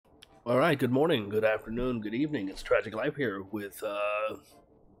All right, good morning, good afternoon, good evening. It's Tragic Life here with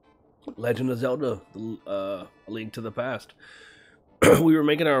Legend of Zelda: A Link to the Past. We were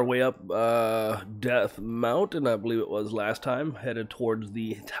making our way up Death Mountain, I believe it was last time, headed towards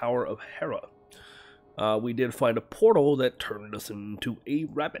the Tower of Hera. We did find a portal that turned us into a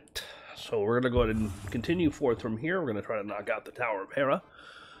rabbit. So we're going to go ahead and continue forth from here. We're going to try to knock out the Tower of Hera.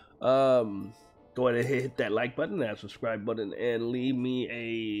 Go ahead and hit that like button, that subscribe button, and leave me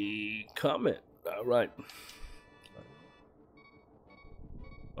a comment. All right.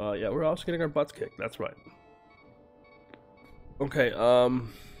 Yeah, we're also getting our butts kicked. That's right. Okay. All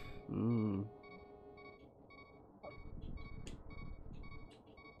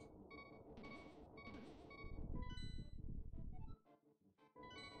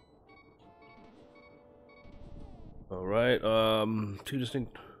right. Two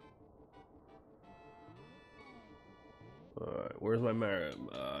distinct. All right. Where's my mirror?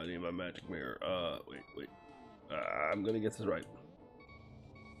 I need my magic mirror. Wait. I'm gonna get this right.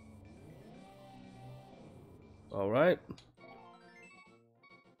 All right.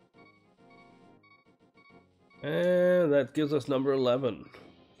 And that gives us number 11.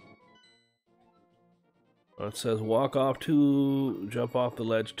 It says jump off the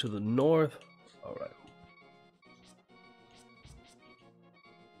ledge to the north. All right.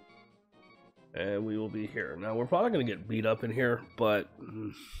 And we will be here. Now, we're probably going to get beat up in here, but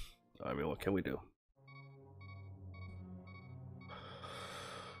I mean, what can we do?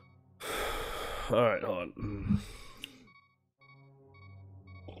 All right, hold on.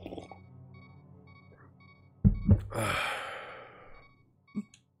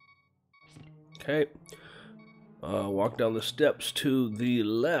 Okay. Walk down the steps to the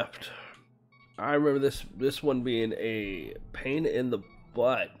left. I remember this one being a pain in the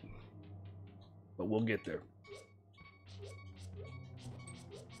butt, but we'll get there.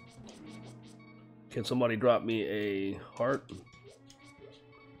 Can somebody drop me a heart?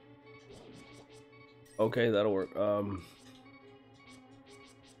 Okay, that'll work.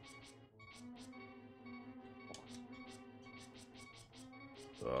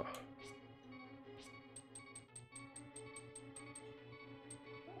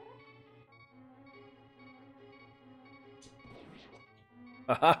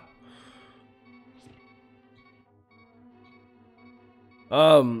 Haha.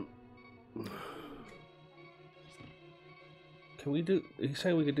 Can we do? He's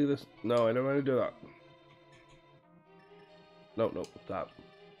saying we could do this. No, I don't want to do that. No, stop.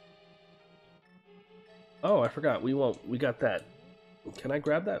 Oh, I forgot. We won't. We got that. Can I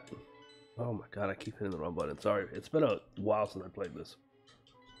grab that? Oh my god, I keep hitting the wrong button. Sorry. It's been a while since I played this.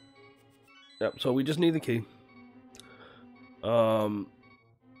 Yep, so we just need the key.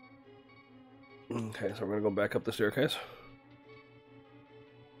 Okay, so we're gonna go back up the staircase.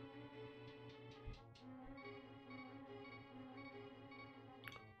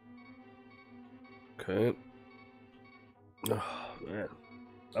 Okay. Oh man,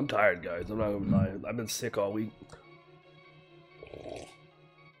 I'm tired, guys. I'm not gonna lie. I've been sick all week.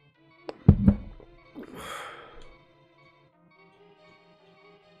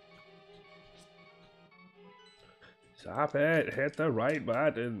 Stop it! Hit the right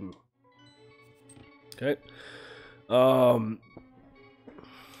button. Okay.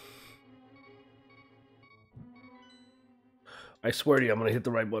 I swear to you, I'm gonna hit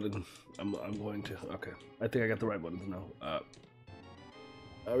the right button. I'm going to. Okay. I think I got the right buttons now.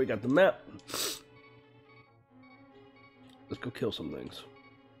 We got the map. Let's go kill some things.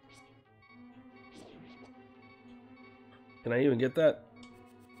 Can I even get that?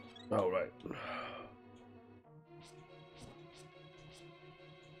 Oh, right.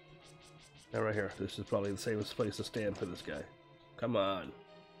 Now right here. This is probably the safest place to stand for this guy. Come on.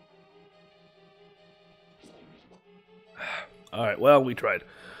 Alright, well, we tried.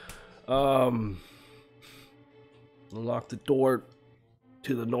 Unlock the door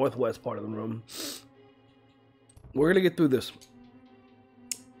to the northwest part of the room. We're gonna get through this.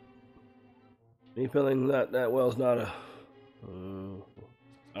 Me feeling that well's not a...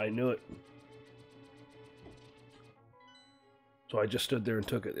 I knew it. So I just stood there and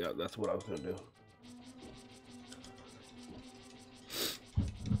took it. Yeah, that's what I was gonna do.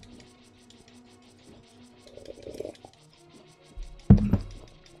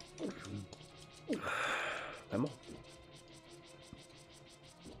 Emma?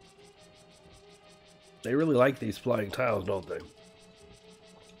 They really like these flying tiles, don't they?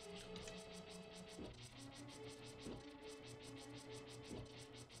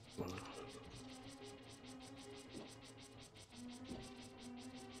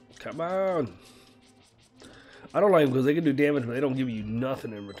 Come on. I don't like them because they can do damage, but they don't give you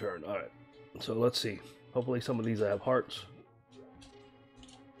nothing in return. Alright, so let's see. Hopefully some of these have hearts.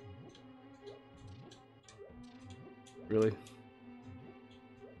 Really?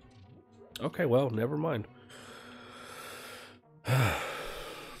 Okay, well, never mind.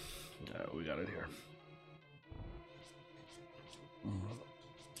 We got it here.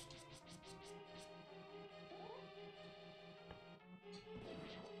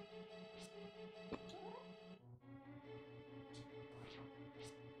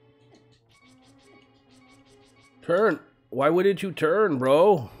 Turn. Why wouldn't you turn,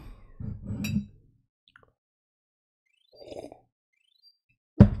 bro?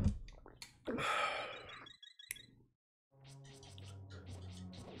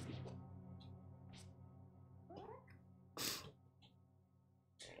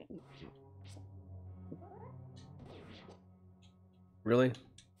 Really?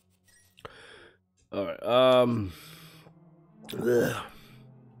 All right. Ugh.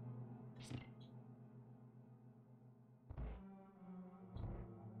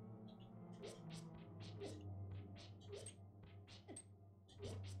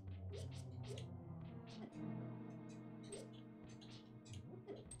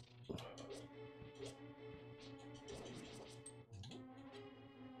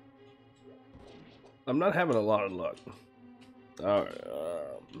 I'm not having a lot of luck. All right.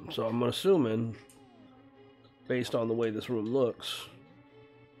 So I'm assuming, based on the way this room looks.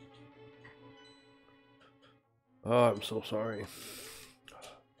 Oh, I'm so sorry.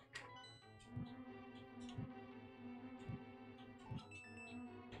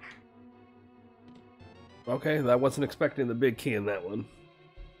 Okay, I wasn't expecting the big key in that one.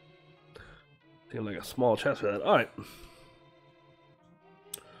 Seemed like a small chest for that. All right.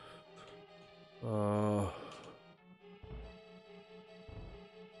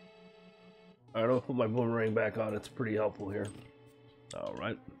 I don't put my boomerang back on. It's pretty helpful here. All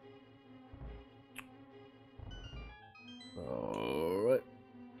right. All right.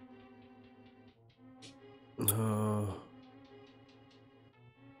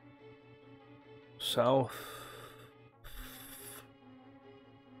 South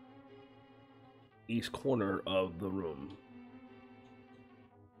east corner of the room.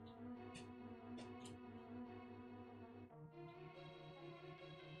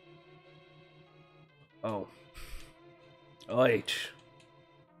 Oh. H.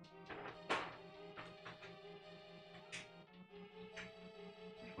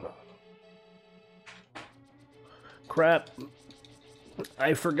 Crap.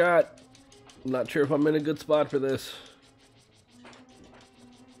 I forgot. I'm not sure if I'm in a good spot for this.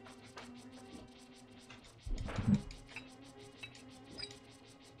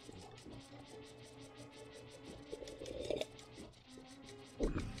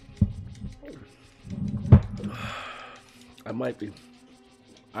 I might be.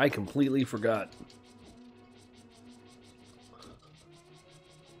 I completely forgot.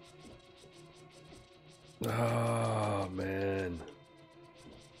 Oh, man.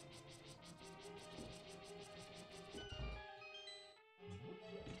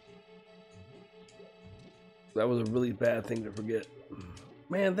 That was a really bad thing to forget.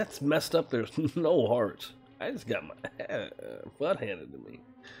 Man, that's messed up. There's no hearts. I just got my butt handed to me.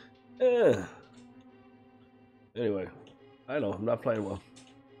 Anyway, I know, I'm not playing well.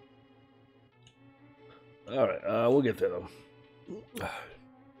 Alright, we'll get there though.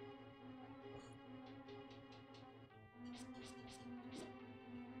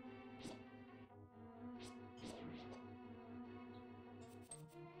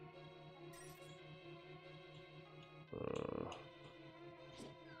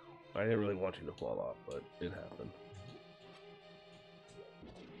 I didn't really want you to fall off, but it happened.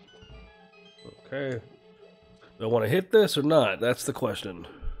 Okay. Do I want to hit this or not? That's the question.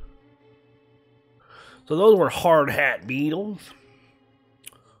 So those were hard hat beetles.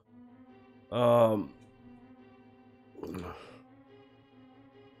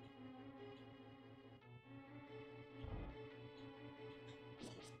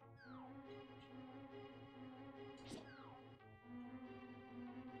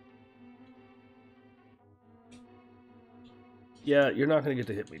 Yeah, you're not gonna get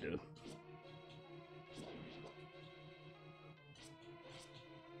to hit me, dude.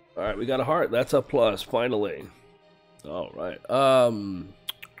 Alright, we got a heart. That's a plus, finally. Alright.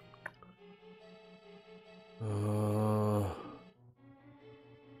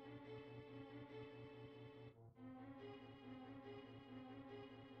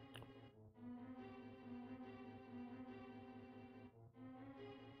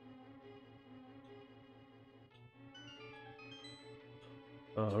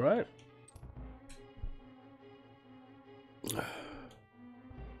 Alright.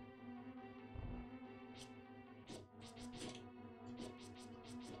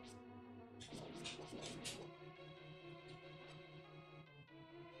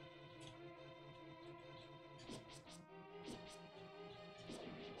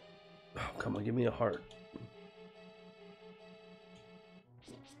 Come on, give me a heart.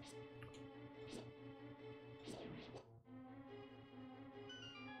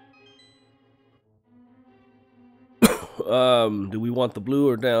 Do we want the blue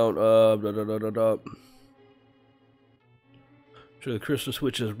or down? Sure, the crystal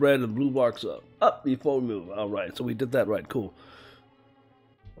switch is red and the blue marks up. Up before we move. All right, so we did that right. Cool.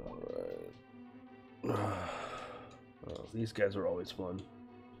 All right. Oh, these guys are always fun.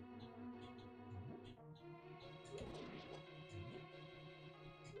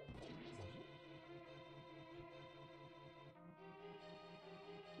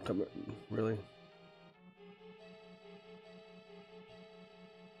 Come on, really?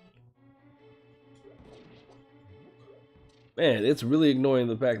 Man, it's really ignoring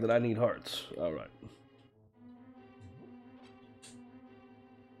the fact that I need hearts. All right.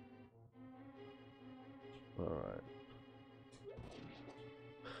 All right.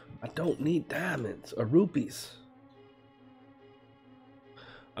 I don't need diamonds or rupees.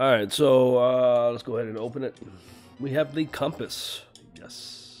 All right, so let's go ahead and open it. We have the compass.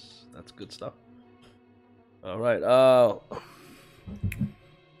 Yes, that's good stuff. All right. All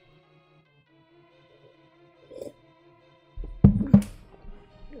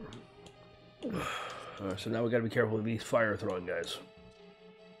right, so now we got to be careful with these fire throwing guys.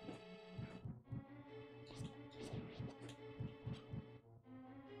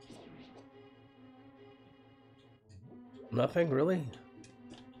 Nothing really.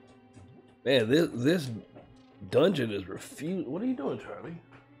 Man, this dungeon is refused. What are you doing, Charlie?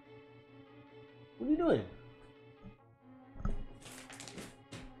 What are you doing?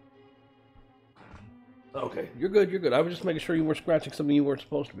 Okay, you're good. You're good. I was just making sure you weren't scratching something you weren't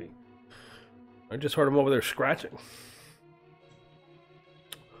supposed to be. I just heard him over there scratching.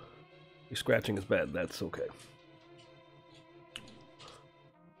 Your scratching is bad. That's okay.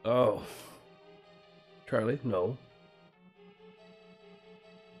 Oh. Charlie, no.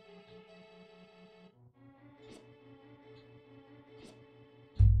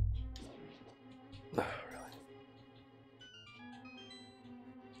 Oh, really?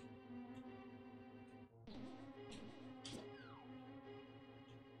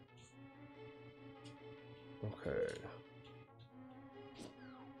 Okay.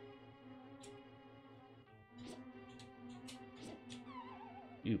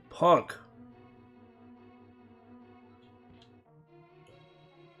 You punk.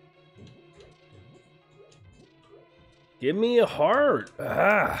 Give me a heart.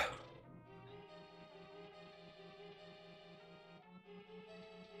 Ah.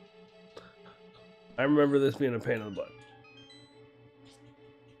 I remember this being a pain in the butt.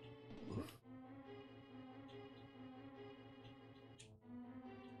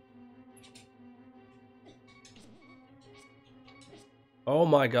 Oh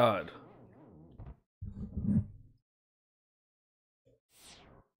my god.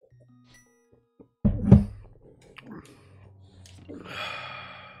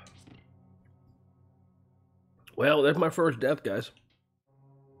 Well, that's my first death, guys.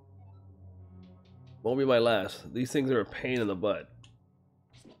 Won't be my last. These things are a pain in the butt.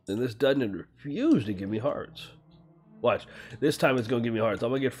 And this dungeon refused to give me hearts. Watch. This time it's going to give me hearts. I'm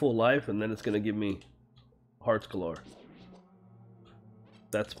going to get full life, and then it's going to give me hearts galore.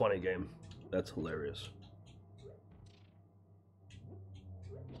 That's funny, game. That's hilarious.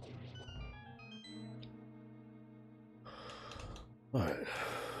 Alright.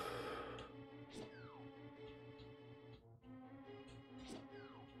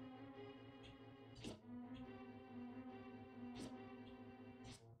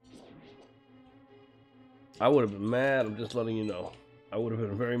 I would have been mad, I'm just letting you know. I would have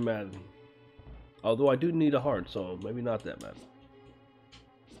been very mad. Although I do need a heart, so maybe not that mad.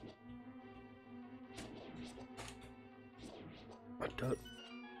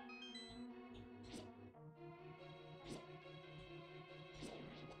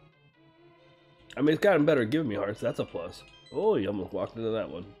 I mean, it's gotten better at giving me hearts. That's a plus. Oh, you almost walked into that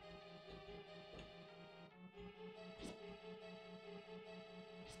one.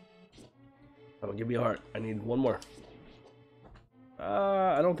 Oh, give me a heart. I need one more.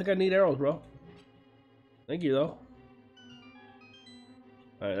 I don't think I need arrows, bro. Thank you, though.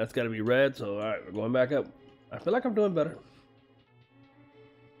 Alright, that's got to be red, so alright, we're going back up. I feel like I'm doing better.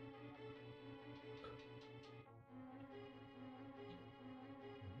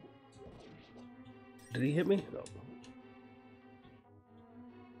 Did he hit me? No.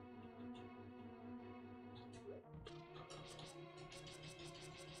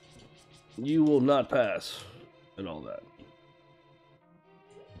 You will not pass, and all that.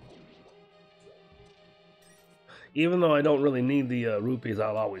 Even though I don't really need the rupees,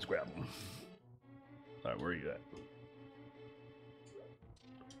 I'll always grab them. Alright, where are you at?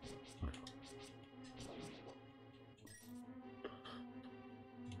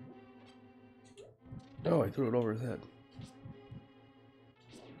 Oh, I threw it over his head.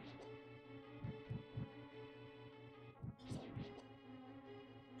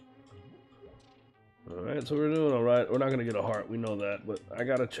 Alright, so we're doing alright. We're not going to get a heart, we know that, but I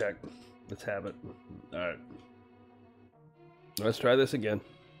gotta check. Let's have it. Alright. Let's try this again.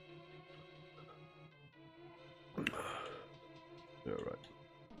 Alright.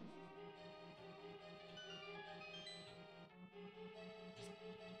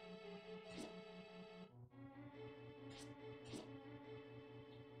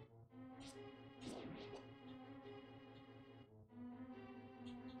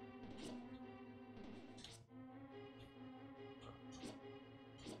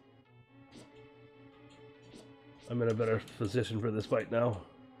 I'm in a better position for this fight now.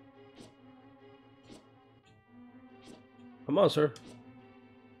 Come on, sir.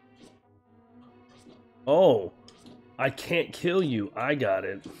 Oh, I can't kill you. I got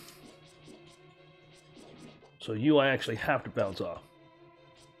it. So you, I actually have to bounce off.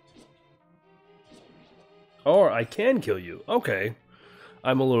 Or I can kill you. Okay.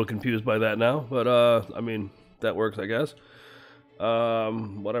 I'm a little confused by that now, but I mean, that works, I guess.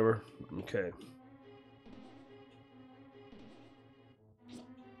 Whatever. Okay.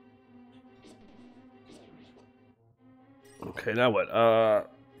 Okay, now what?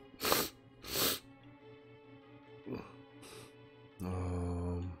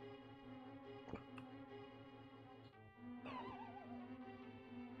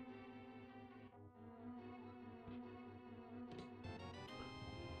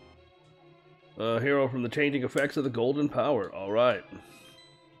 Hero from the changing effects of the golden power. All right.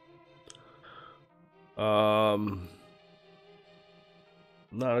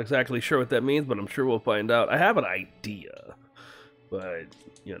 Not exactly sure what that means, but I'm sure we'll find out. I have an idea, but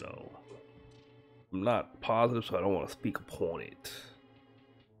you know, I'm not positive, so I don't want to speak upon it.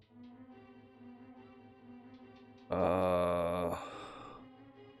 Oh,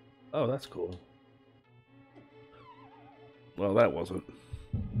 that's cool. Well, that wasn't.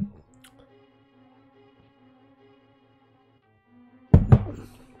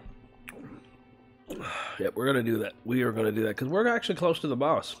 Yep, we're gonna do that. We are gonna do that because we're actually close to the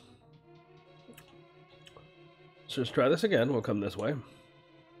boss. So let's try this again. We'll come this way.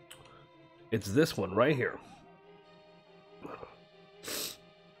 It's this one right here.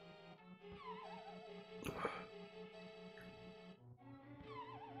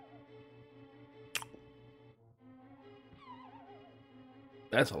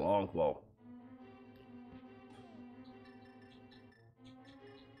 That's a long fall.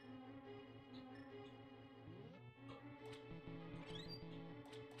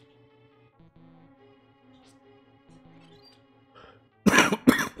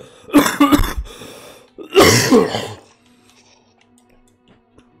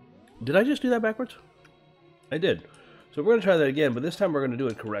 Did I just do that backwards? I did. So we're going to try that again, but this time we're going to do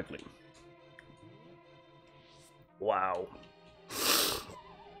it correctly. Wow.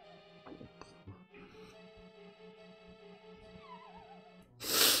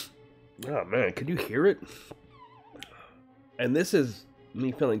 Oh man, can you hear it? And this is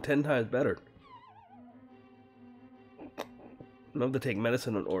me feeling 10 times better. I have to take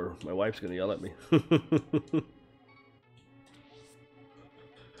medicine or my wife's going to yell at me.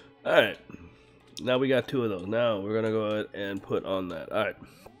 Alright. Now we got 2 of those. Now we're going to go ahead and put on that. Alright.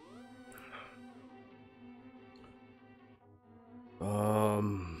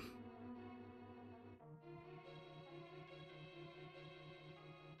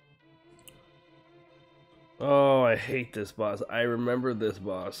 Oh, I hate this boss. I remember this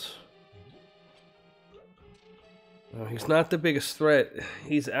boss. He's not the biggest threat.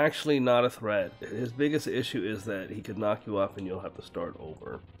 He's actually not a threat. His biggest issue is that he could knock you off and you'll have to start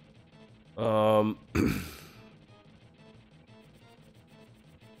over.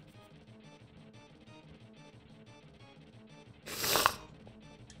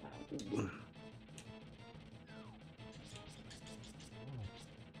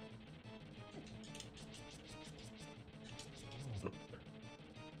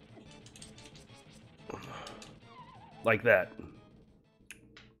 Like that.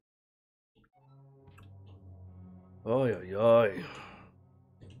 Oy, oy, oy.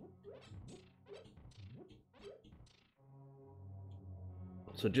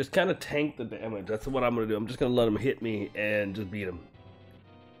 So just kind of tank the damage. That's what I'm going to do. I'm just going to let him hit me and just beat him.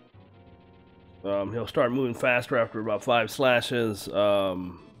 He'll start moving faster after about 5 slashes.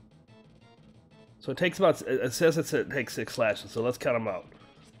 So it takes about, it says it takes 6 slashes, so let's count them out.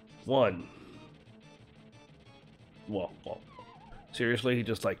 1. Whoa. Seriously, he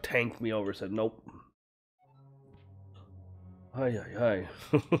just like tanked me over, said nope. Hi.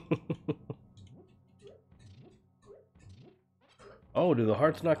 Oh, do the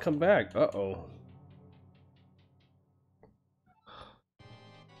hearts not come back? Uh-oh.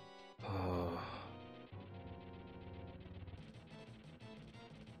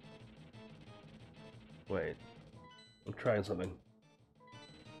 Wait. I'm trying something.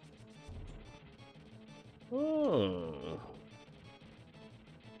 Oh.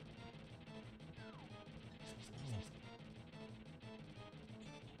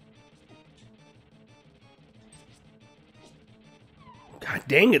 God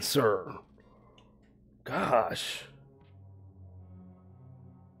dang it, sir. Gosh.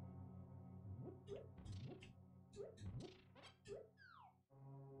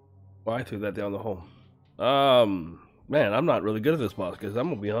 Well, I threw that down the hole. Man, I'm not really good at this boss, because I'm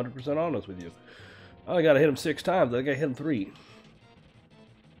going to be 100% honest with you. I only got to hit him 6 times. I think I hit him 3.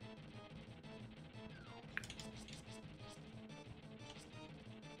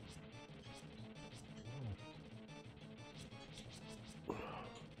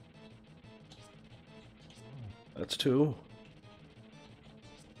 That's 2.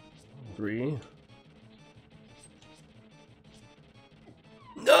 3.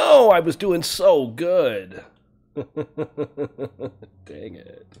 No, I was doing so good. Dang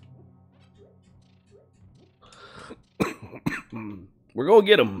it. We're gonna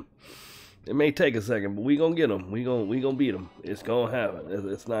get him. It may take a second, but we gonna get him. We gonna beat him. It's gonna happen.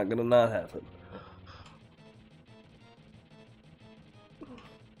 It's not gonna not happen.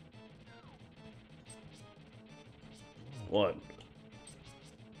 One.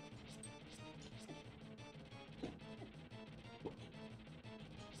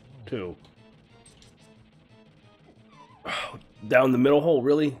 2. Oh, down the middle hole,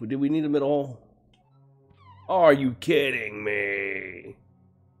 really? Did we need a middle hole? Are you kidding me?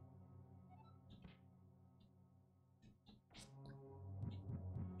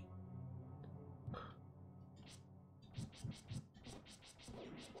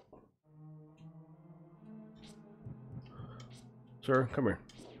 Sir, come here.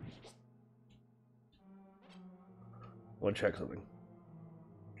 I want to check something.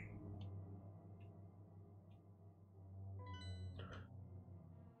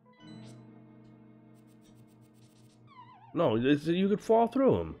 No, you could fall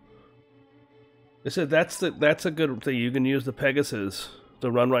through them. They said that's a good thing. You can use the Pegasus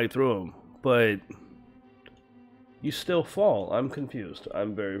to run right through them, but you still fall. I'm confused.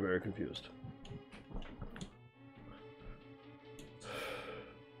 I'm very, very confused.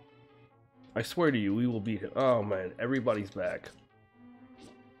 I swear to you, we will beat him. Oh man, everybody's back.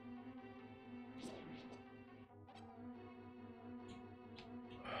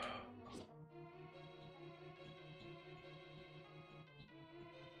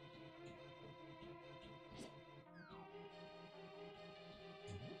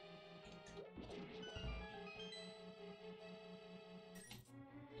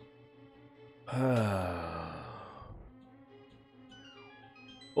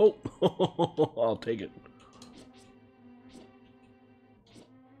 Oh, I'll take it.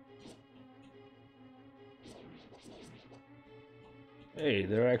 Hey,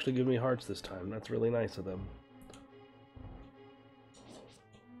 they're actually giving me hearts this time. That's really nice of them.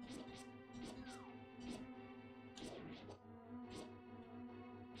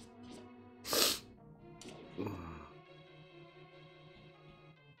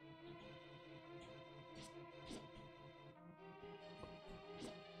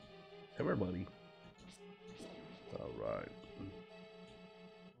 Come here, buddy. All right.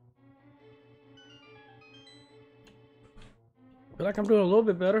 Feel like I'm doing a little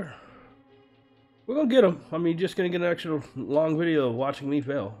bit better. We're gonna get him. I mean, just gonna get an extra long video of watching me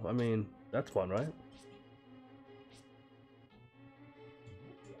fail. I mean, that's fun, right?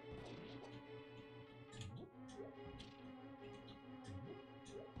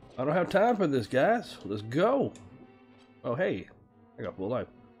 I don't have time for this, guys. Let's go. Oh, hey. I got full life.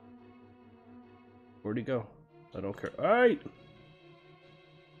 Where'd he go? I don't care. Alright.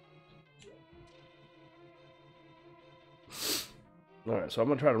 Alright, so I'm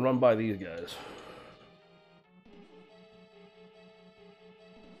gonna try to run by these guys.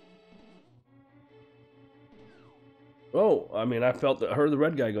 Oh, I mean, I heard the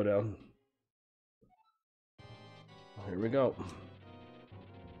red guy go down. Here we go.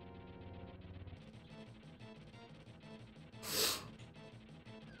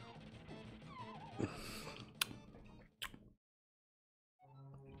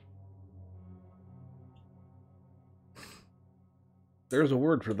 There's a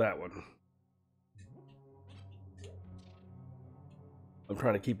word for that one. I'm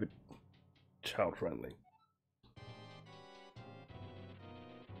trying to keep it child friendly.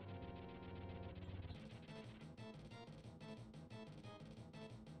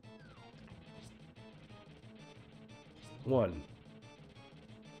 One.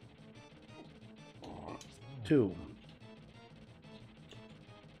 2.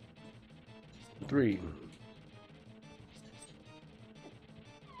 3.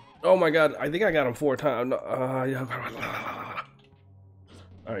 Oh my god, I think I got him 4 times.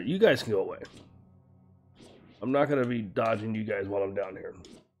 Alright, you guys can go away. I'm not going to be dodging you guys while I'm down here.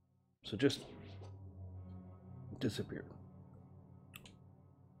 So just disappear.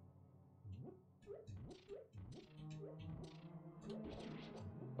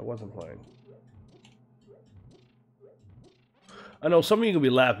 I wasn't playing. I know some of you can be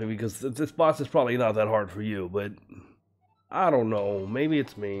laughing because this boss is probably not that hard for you, but I don't know. Maybe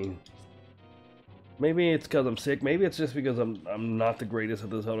it's me. Maybe it's because I'm sick. Maybe it's just because I'm not the greatest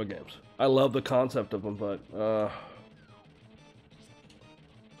at the Zelda games. I love the concept of them, but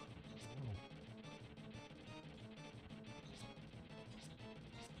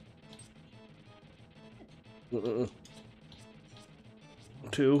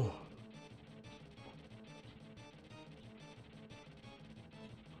two.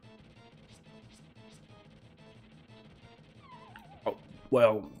 Oh,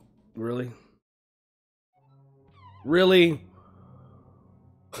 well, really? Really?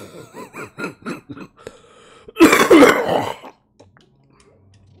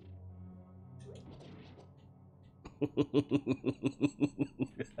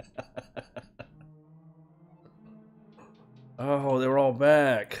 Oh, they're all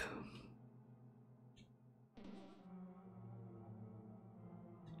back.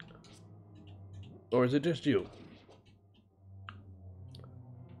 Or is it just you?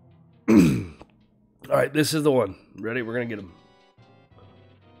 All right, this is the one. Ready? We're gonna get him.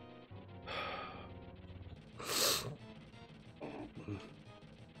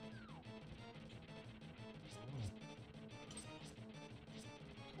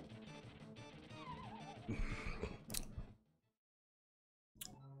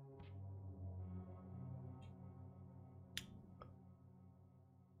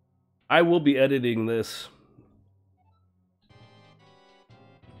 I will be editing this.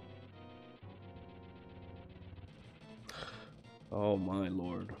 Oh my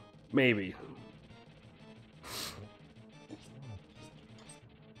lord. Maybe.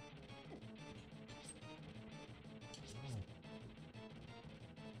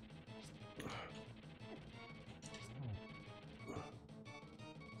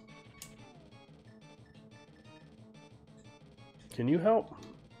 Can you help?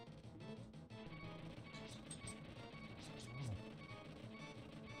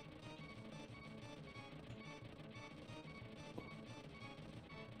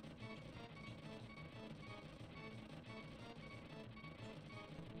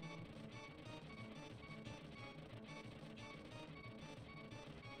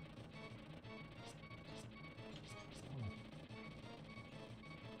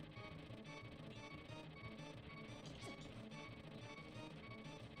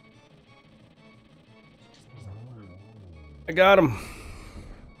 I got him.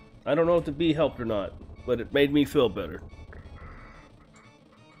 I don't know if the bee helped or not, but it made me feel better.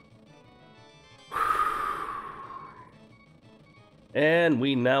 And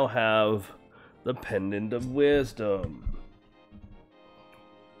we now have the Pendant of Wisdom.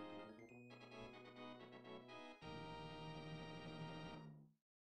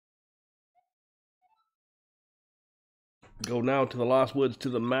 Go now to the Lost Woods to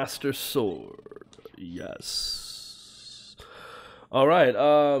the Master Sword. Yes. Alright,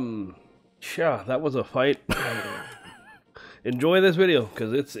 yeah, that was a fight. Enjoy this video,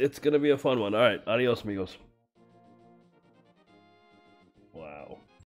 because it's gonna be a fun one. Alright, adios amigos.